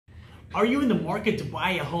Are you in the market to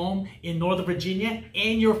buy a home in Northern Virginia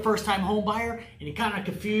and you're a first-time home buyer and you're kind of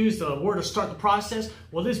confused where to start the process?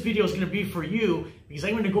 Well, this video is going to be for you because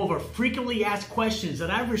I'm going to go over frequently asked questions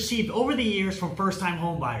that I've received over the years from first-time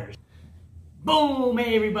home buyers. Boom!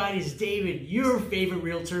 Hey everybody, it's David, your favorite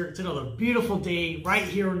realtor. It's another beautiful day right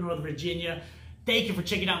here in Northern Virginia. Thank you for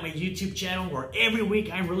checking out my YouTube channel where every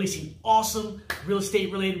week I'm releasing awesome real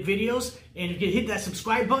estate related videos. And if you can hit that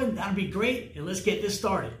subscribe button, that'd be great. And let's get this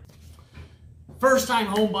started. First time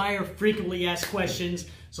home buyer, frequently asked questions.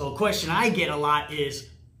 So a question I get a lot is,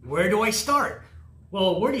 where do I start?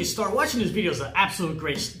 Well, where do you start? Watching this video is an absolute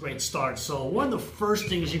great start. So one of the first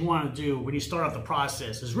things you want to do when you start off the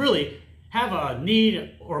process is really have a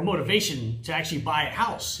need or motivation to actually buy a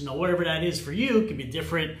house. You know, whatever that is for you, it can be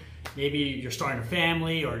different. Maybe you're starting a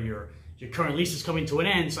family or your current lease is coming to an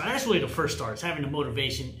end. So that's really the first start, is having the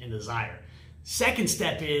motivation and desire. Second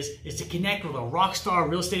step is to connect with a rock star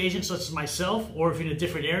real estate agent such as myself, or if you're in a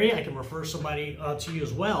different area, I can refer somebody to you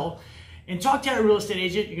as well. And talk to that real estate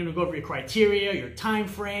agent. You're gonna go over your criteria, your time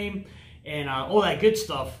frame, and all that good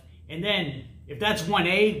stuff. And then if that's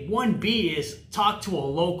 1A, 1B is talk to a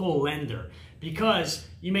local lender. Because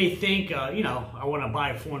you may think, you know, I wanna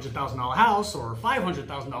buy a $400,000 house or a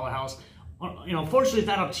 $500,000 house. You know, unfortunately, it's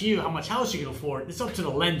not up to you how much house you can afford. It's up to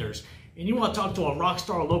the lenders. And you want to talk to a rock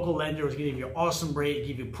star local lender who's going to give you an awesome rate,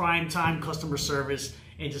 give you prime time customer service,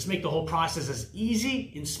 and just make the whole process as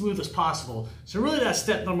easy and smooth as possible. So really that's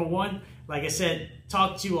step number one. Like I said,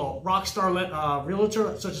 talk to a rock star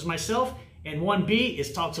realtor such as myself. And 1B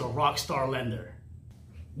is talk to a rock star lender.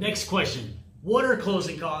 Next question, what are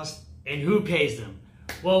closing costs and who pays them?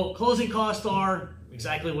 Well, closing costs are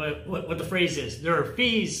exactly what the phrase is. There are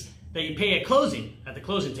fees that you pay at the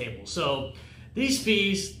closing table. So these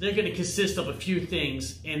fees, they're going to consist of a few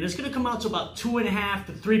things, and it's going to come out to about 2.5%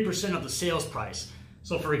 to 3% of the sales price.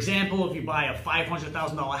 So for example, if you buy a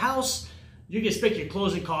 $500,000 house, you can expect your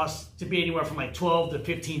closing costs to be anywhere from like $12,000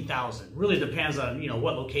 to $15,000. Really depends on, you know,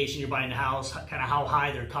 what location you're buying the house, kind of how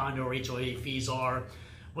high their condo or HOA fees are,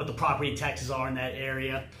 what the property taxes are in that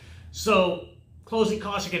area. So closing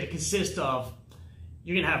costs are going to consist of,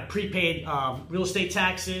 you're going to have prepaid real estate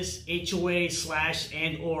taxes, HOA /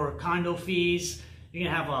 and or condo fees. You're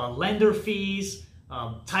going to have lender fees,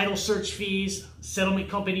 title search fees, settlement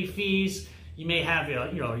company fees. You may have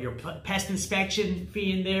your pest inspection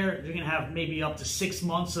fee in there. You're going to have maybe up to 6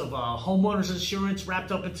 months of homeowner's insurance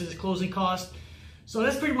wrapped up into the closing cost. So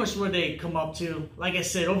that's pretty much where they come up to. Like I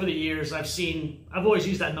said, over the years, I've always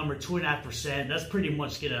used that number 2.5%. That's pretty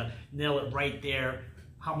much going to nail it right there,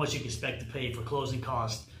 how much you can expect to pay for closing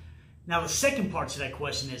costs. Now, the second part to that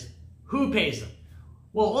question is, who pays them?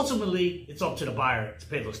 Well, ultimately, it's up to the buyer to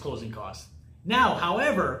pay those closing costs. Now,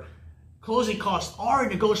 however, closing costs are a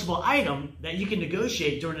negotiable item that you can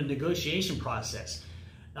negotiate during the negotiation process.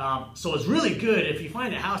 So it's really good if you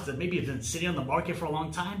find a house that maybe has been sitting on the market for a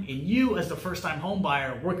long time, and you, as the first-time home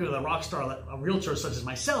buyer, working with a rock star, a realtor such as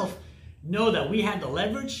myself, know that we have the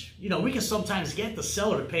leverage. You know, we can sometimes get the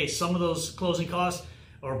seller to pay some of those closing costs,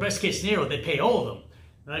 or best case scenario, they pay all of them.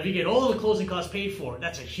 Now, if you get all of the closing costs paid for,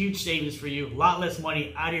 that's a huge savings for you, a lot less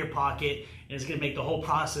money out of your pocket, and it's going to make the whole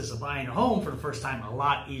process of buying a home for the first time a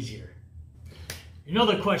lot easier.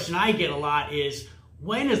 Another question I get a lot is,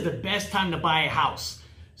 when is the best time to buy a house?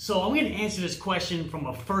 So I'm going to answer this question from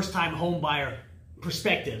a first-time home buyer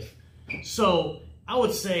perspective. So I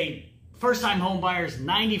would say first-time home buyers,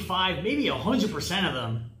 95, maybe 100% of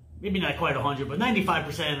them, maybe not quite 100, but 95%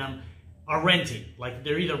 of them are renting. Like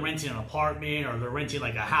they're either renting an apartment or they're renting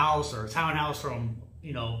like a house or a townhouse from,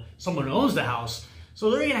 you know, someone who owns the house. So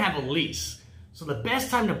they're going to have a lease. So the best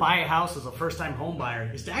time to buy a house as a first-time home buyer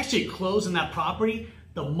is to actually close on that property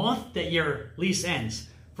the month that your lease ends.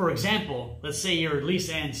 For example, let's say your lease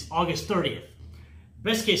ends August 30th.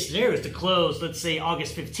 Best case scenario is to close, let's say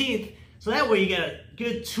August 15th. So that way you get a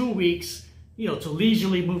good 2 weeks, you know, to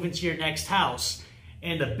leisurely move into your next house.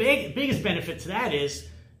 And the biggest benefit to that is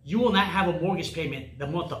you will not have a mortgage payment the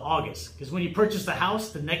month of August. Because when you purchase the house,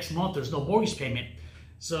 the next month there's no mortgage payment.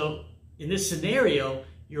 So in this scenario,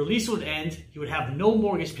 your lease would end, you would have no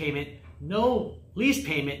mortgage payment, no lease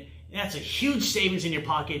payment, and that's a huge savings in your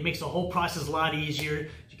pocket. It makes the whole process a lot easier.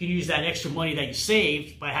 You can use that extra money that you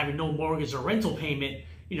saved by having no mortgage or rental payment,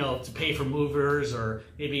 you know, to pay for movers or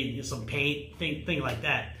maybe some paint, thing like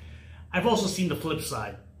that. I've also seen the flip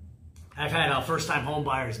side. I've had first-time home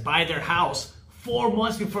buyers buy their house 4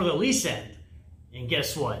 months before the lease end. And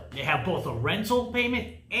guess what? They have both a rental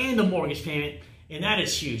payment and a mortgage payment. And that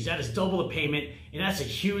is huge. That is double the payment, and that's a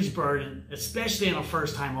huge burden, especially on a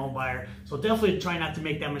first-time home buyer. So definitely try not to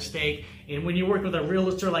make that mistake. And when you work with a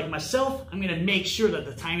realtor like myself, I'm gonna make sure that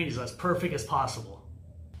the timing is as perfect as possible.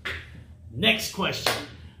 Next question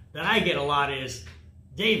that I get a lot is,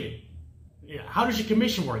 David, how does your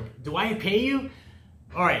commission work? Do I pay you?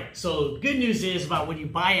 All right, so good news is about when you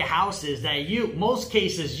buy a house is that most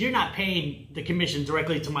cases, you're not paying the commission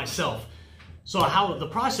directly to myself. So how the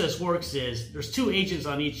process works is there's 2 agents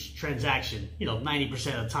on each transaction,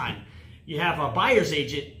 90% of the time. You have a buyer's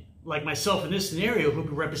agent, like myself in this scenario, who will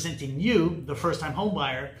be representing you, the first-time home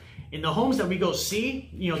buyer. In the homes that we go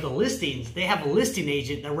see, the listings, they have a listing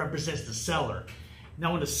agent that represents the seller.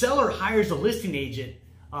 Now, when the seller hires a listing agent,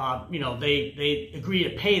 they agree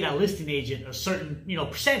to pay that listing agent a certain,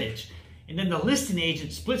 percentage. And then the listing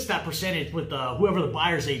agent splits that percentage with whoever the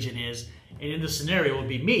buyer's agent is. And in this scenario, it would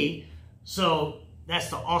be me. So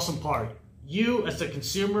that's the awesome part. You, as the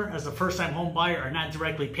consumer, as the first-time home buyer, are not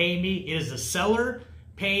directly paying me. It is the seller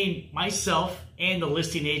paying myself and the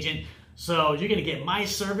listing agent. So you're going to get my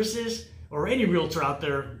services, or any realtor out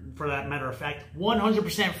there, for that matter of fact,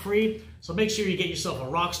 100% free. So make sure you get yourself a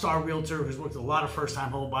rock star realtor who's worked with a lot of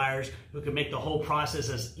first-time home buyers, who can make the whole process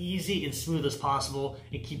as easy and smooth as possible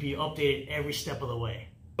and keep you updated every step of the way.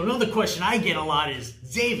 Another question I get a lot is,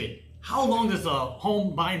 David, how long does the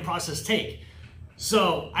home buying process take?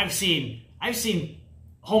 So I've seen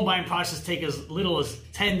home buying process take as little as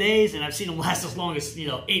 10 days, and I've seen them last as long as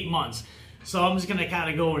 8 months. So I'm just gonna kind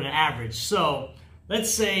of go with an average. So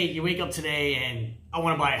let's say you wake up today and I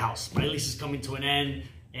want to buy a house. My lease is coming to an end,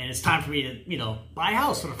 and it's time for me to buy a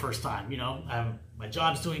house for the first time. My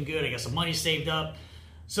job's doing good. I got some money saved up.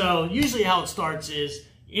 So usually how it starts is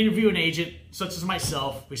interview an agent such as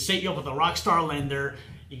myself. We set you up with a rock star lender.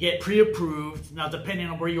 You get pre-approved. Now, depending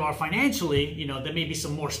on where you are financially, there may be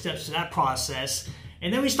some more steps to that process.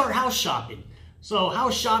 And then we start house shopping. So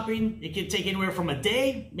house shopping, it can take anywhere from a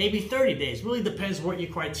day, maybe 30 days. Really depends what your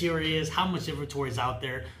criteria is, how much inventory is out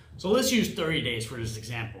there. So let's use 30 days for this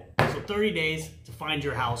example. So 30 days to find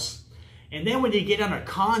your house. And then when you get under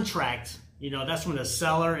contract, that's when the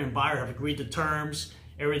seller and buyer have agreed to terms,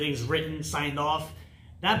 everything's written, signed off.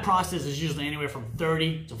 That process is usually anywhere from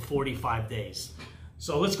 30 to 45 days.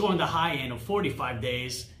 So let's go in the high end of 45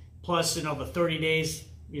 days, plus, the 30 days,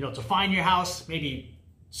 to find your house, maybe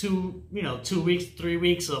 2 weeks, 3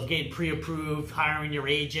 weeks of getting pre-approved, hiring your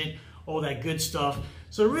agent, all that good stuff.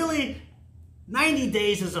 So really, 90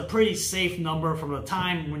 days is a pretty safe number from the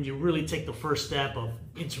time when you really take the first step of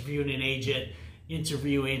interviewing an agent,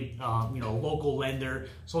 interviewing, a local lender.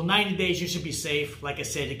 So 90 days, you should be safe. Like I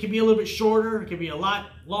said, it can be a little bit shorter, it can be a lot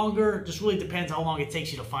longer. It just really depends how long it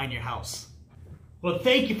takes you to find your house. Well,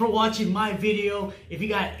 thank you for watching my video. If you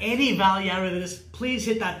got any value out of this, please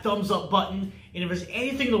hit that thumbs up button. And if there's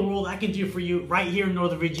anything in the world I can do for you right here in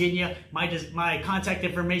Northern Virginia, my contact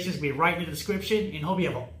information is going to be right in the description. And hope you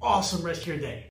have an awesome rest of your day.